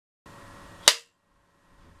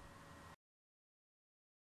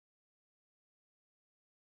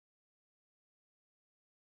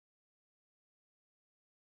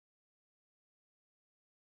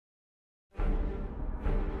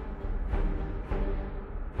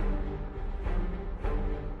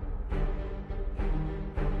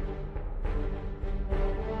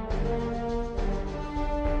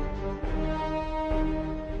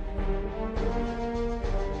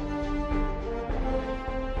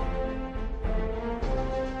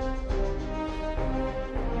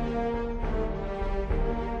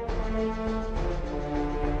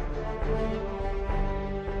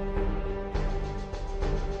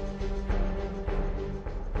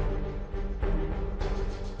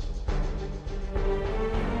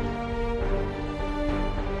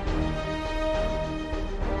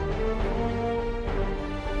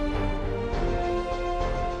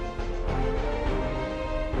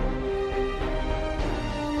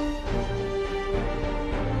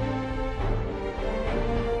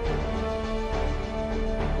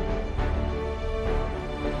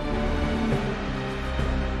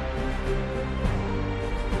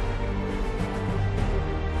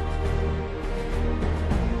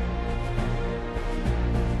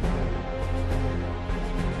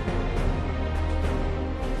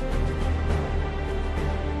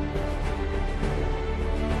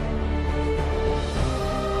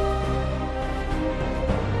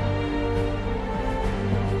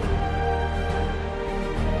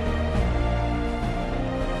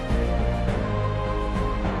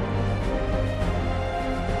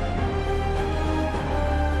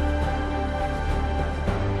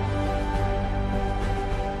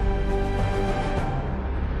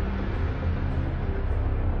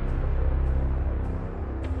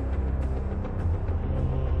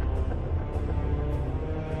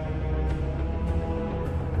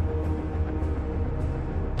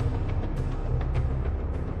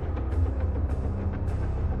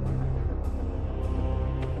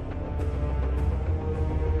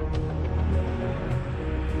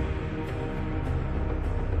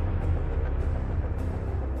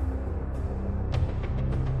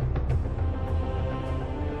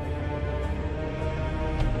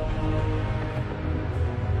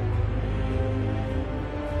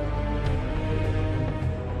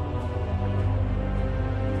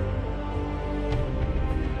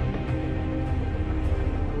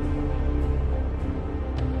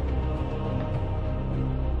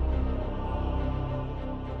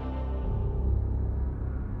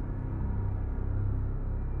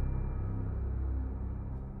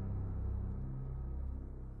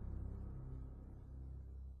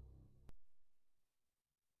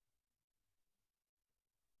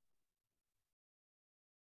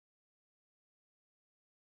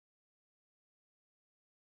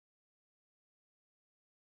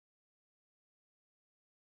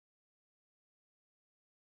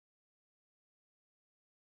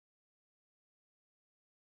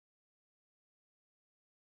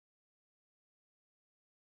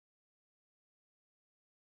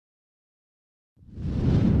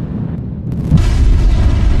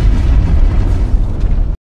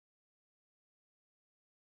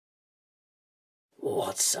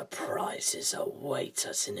surprises await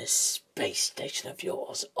us in this space station of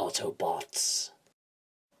yours, Autobots?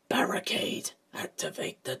 Barricade,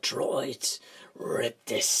 activate the droids. Rip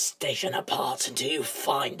this station apart until you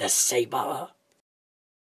find the saber.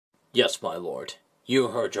 Yes, my lord. You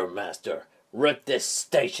heard your master. Rip this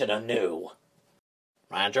station anew.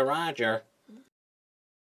 Roger, roger.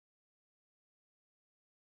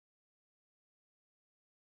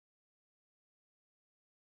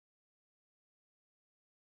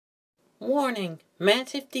 Warning,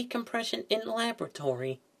 massive decompression in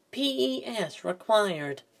laboratory. PES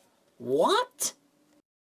required. What?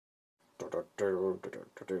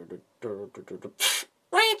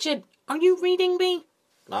 Ratchet, are you reading me?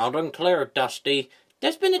 Loud and clear, Dusty.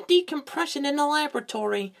 There's been a decompression in the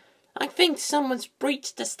laboratory. I think someone's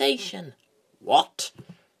breached the station. What?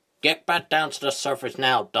 Get back down to the surface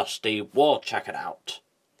now, Dusty. We'll check it out.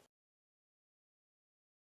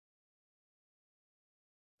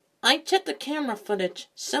 I checked the camera footage.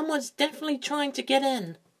 Someone's definitely trying to get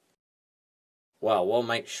in. Well, we'll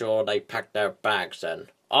make sure they pack their bags then.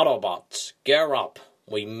 Autobots, gear up.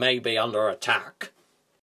 We may be under attack.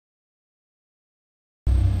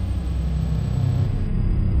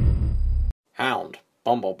 Hound,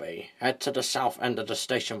 Bumblebee, head to the south end of the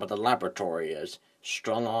station where the laboratory is.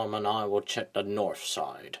 Strongarm and I will check the north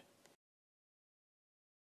side.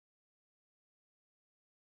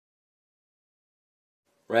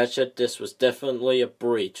 Ratchet, this was definitely a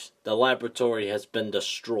breach. The laboratory has been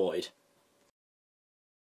destroyed.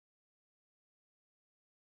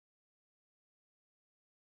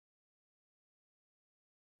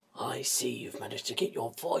 I see you've managed to get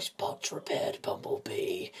your voice box repaired,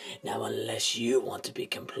 Bumblebee. Now, unless you want to be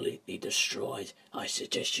completely destroyed, I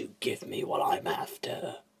suggest you give me what I'm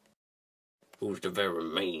after. Who's the very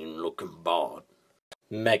mean-looking bard?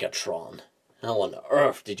 Megatron. How on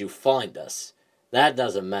earth did you find us? That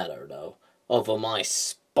doesn't matter, though. Over my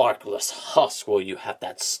sparkless husk will you have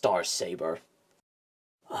that Star Saber.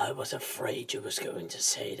 I was afraid you was going to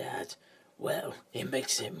say that. Well, it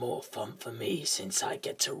makes it more fun for me since I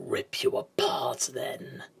get to rip you apart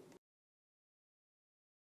then.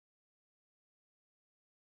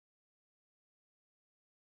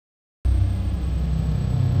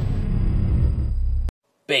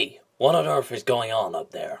 B, what on earth is going on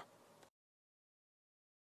up there?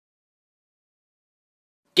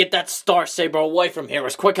 Get that Star Saber away from here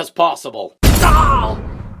as quick as possible! Ah!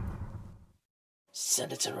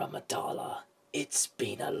 Senator Amidala, it's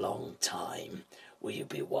been a long time. Will you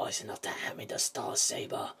be wise enough to hand me the Star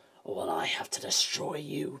Saber, or will I have to destroy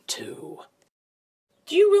you too?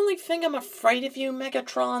 Do you really think I'm afraid of you,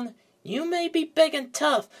 Megatron? You may be big and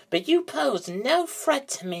tough, but you pose no threat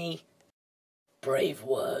to me. Brave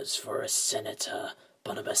words for a senator,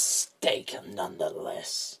 but a mistake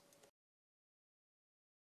nonetheless.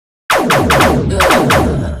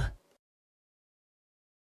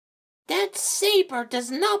 That saber does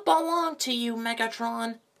not belong to you,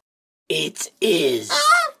 Megatron. It is.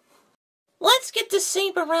 Ah! Let's get the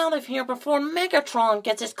saber out of here before Megatron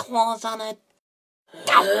gets his claws on it.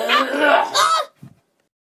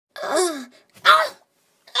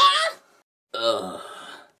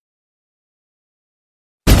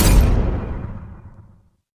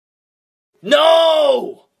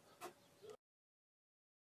 No!